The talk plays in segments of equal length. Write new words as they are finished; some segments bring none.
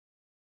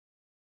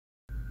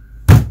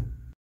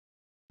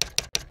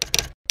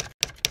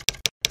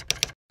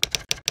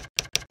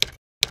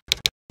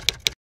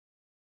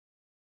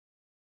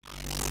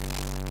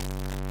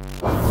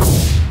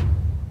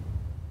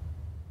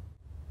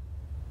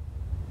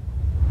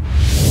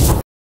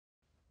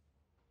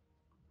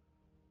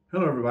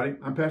Hello, everybody.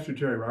 I'm Pastor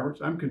Terry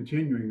Roberts. I'm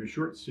continuing a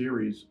short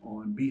series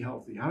on be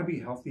healthy, how to be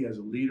healthy as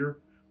a leader.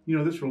 You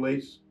know, this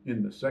relates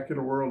in the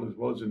secular world as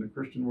well as in the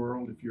Christian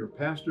world. If you're a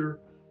pastor,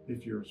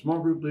 if you're a small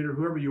group leader,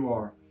 whoever you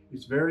are,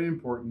 it's very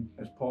important,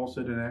 as Paul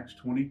said in Acts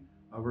 20,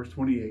 verse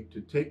 28, to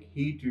take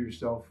heed to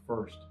yourself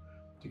first,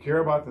 to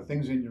care about the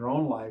things in your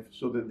own life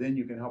so that then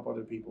you can help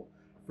other people.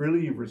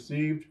 Freely you've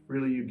received,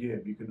 freely you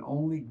give. You can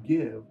only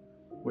give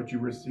what you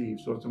receive.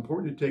 So it's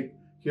important to take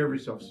care of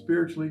yourself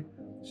spiritually.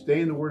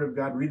 Stay in the Word of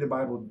God. Read the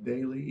Bible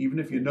daily. Even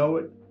if you know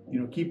it,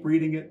 keep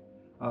reading it.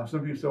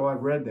 Some people say, well,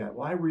 I've read that.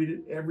 Well, I read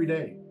it every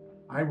day.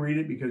 I read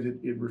it because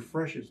it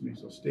refreshes me.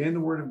 So stay in the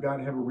Word of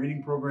God. Have a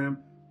reading program.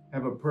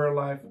 Have a prayer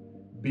life.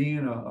 Be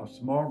in a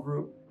small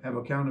group. Have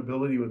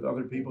accountability with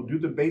other people. Do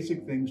the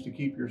basic things to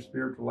keep your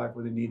spiritual life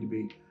where they need to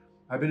be.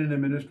 I've been in the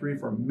ministry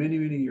for many,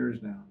 many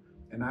years now,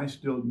 and I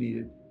still need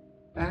it.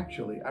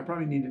 Actually, I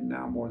probably need it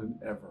now more than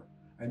ever.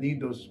 I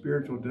need those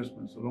spiritual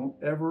disciplines. So don't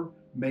ever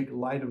make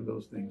light of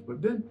those things.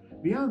 But then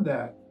beyond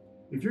that,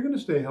 if you're going to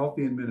stay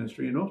healthy in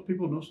ministry, and most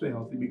people don't stay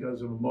healthy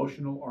because of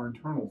emotional or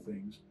internal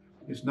things,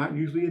 it's not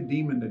usually a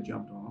demon that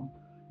jumped on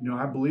them.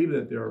 I believe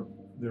that there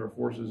are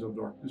forces of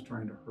darkness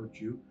trying to hurt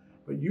you,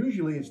 but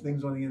usually it's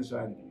things on the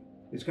inside of you.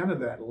 It's kind of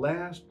that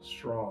last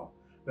straw,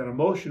 that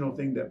emotional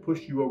thing that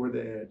pushed you over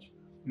the edge.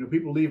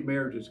 People leave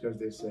marriages because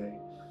they say,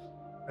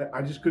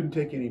 I just couldn't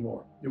take any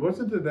more. It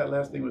wasn't that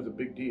last thing was a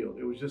big deal.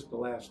 It was just the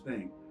last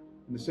thing.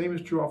 And the same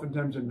is true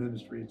oftentimes in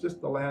ministry. It's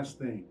just the last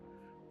thing.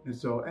 And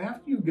so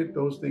after you get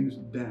those things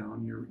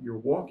down, you're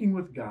walking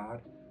with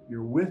God,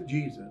 you're with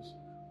Jesus.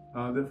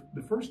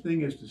 The first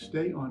thing is to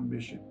stay on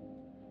mission.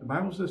 The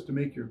Bible says to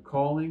make your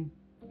calling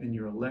and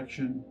your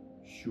election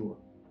sure.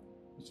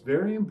 It's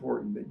very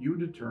important that you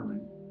determine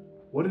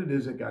what it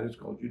is that God has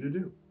called you to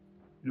do.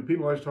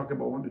 People always talk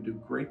about wanting to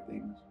do great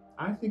things.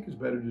 I think it's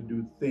better to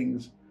do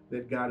things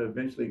that God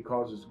eventually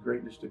causes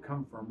greatness to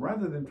come from,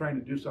 rather than trying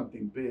to do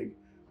something big.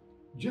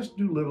 Just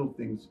do little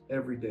things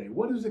every day.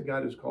 What is it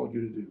God has called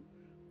you to do?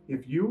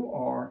 If you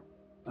are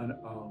a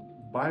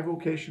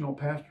bivocational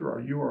pastor or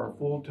you are a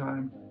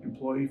full-time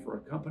employee for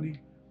a company,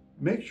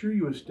 make sure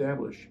you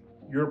establish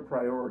your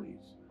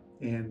priorities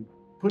and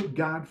put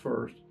God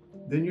first,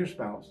 then your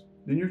spouse,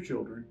 then your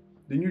children,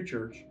 then your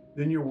church,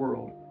 then your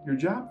world. Your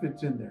job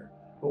fits in there.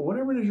 But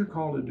whatever it is you're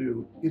called to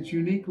do, it's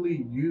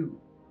uniquely you.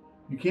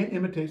 You can't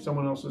imitate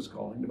someone else's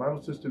calling. The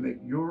Bible says to make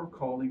your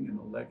calling and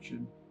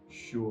election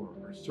sure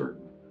or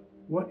certain.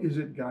 What is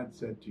it God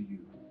said to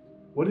you?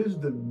 What is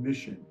the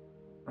mission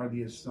or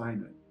the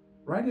assignment?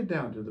 Write it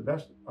down to the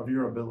best of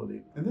your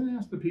ability, and then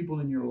ask the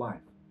people in your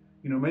life.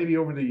 Maybe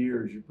over the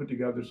years you put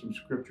together some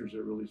scriptures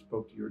that really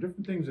spoke to you, or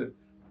different things that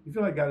you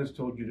feel like God has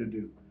told you to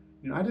do.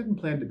 I didn't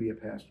plan to be a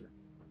pastor.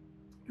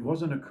 It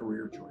wasn't a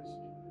career choice.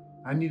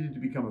 I needed to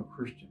become a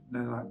Christian.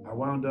 Now I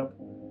wound up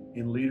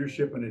in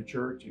leadership in a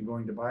church and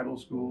going to Bible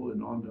school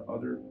and on to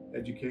other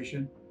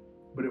education,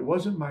 but it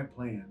wasn't my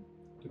plan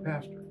to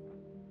pastor.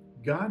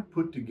 God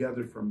put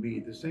together for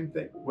me the same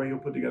way He'll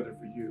put together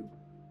for you,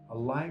 a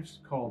life's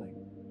calling,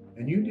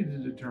 and you need to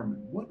determine,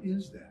 what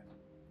is that?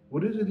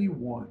 What is it He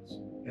wants?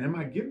 And am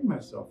I giving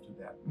myself to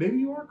that? Maybe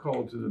you are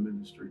called to the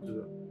ministry, to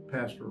the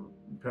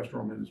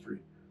pastoral ministry,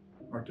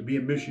 or to be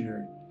a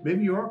missionary.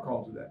 Maybe you are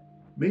called to that.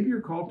 Maybe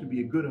you're called to be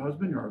a good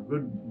husband or a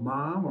good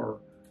mom or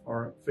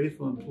a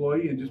faithful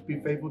employee and just be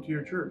faithful to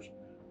your church.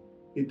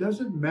 It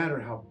doesn't matter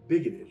how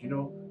big it is.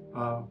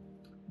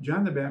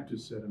 John the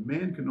Baptist said, a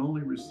man can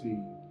only receive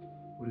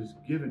what is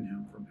given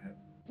him from heaven.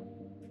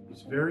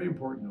 It's very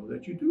important, though,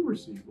 that you do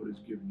receive what is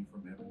given you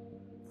from heaven.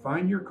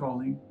 Find your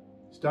calling.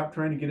 Stop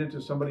trying to get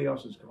into somebody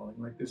else's calling.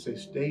 Like they say,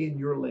 stay in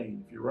your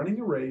lane. If you're running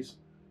a race,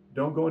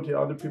 don't go into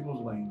other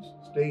people's lanes.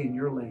 Stay in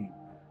your lane.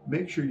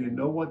 Make sure you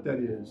know what that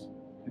is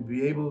and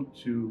be able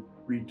to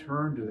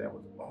return to that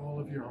with all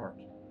of your heart.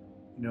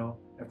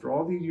 After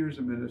all these years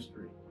of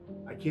ministry,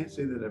 I can't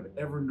say that I've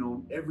ever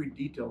known every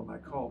detail of my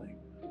calling,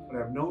 but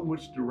I've known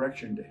which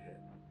direction to head.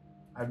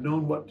 I've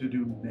known what to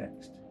do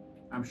next.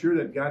 I'm sure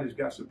that God has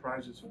got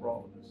surprises for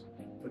all of us,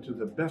 but to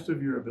the best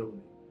of your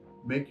ability,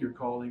 make your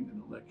calling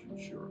and election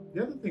sure.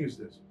 The other thing is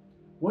this: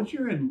 once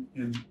you're in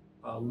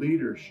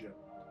leadership,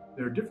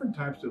 there are different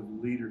types of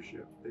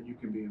leadership that you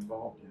can be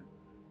involved in,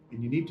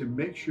 and you need to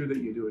make sure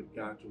that you do it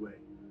God's way.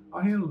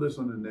 I'll handle this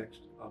on the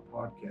next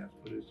podcast,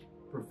 but it's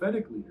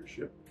prophetic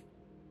leadership,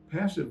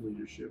 passive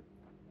leadership,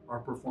 or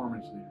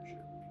performance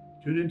leadership.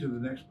 Tune into the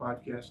next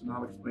podcast and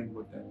I'll explain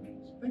what that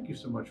means. Thank you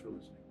so much for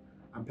listening.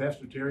 I'm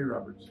Pastor Terry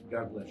Roberts.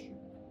 God bless you.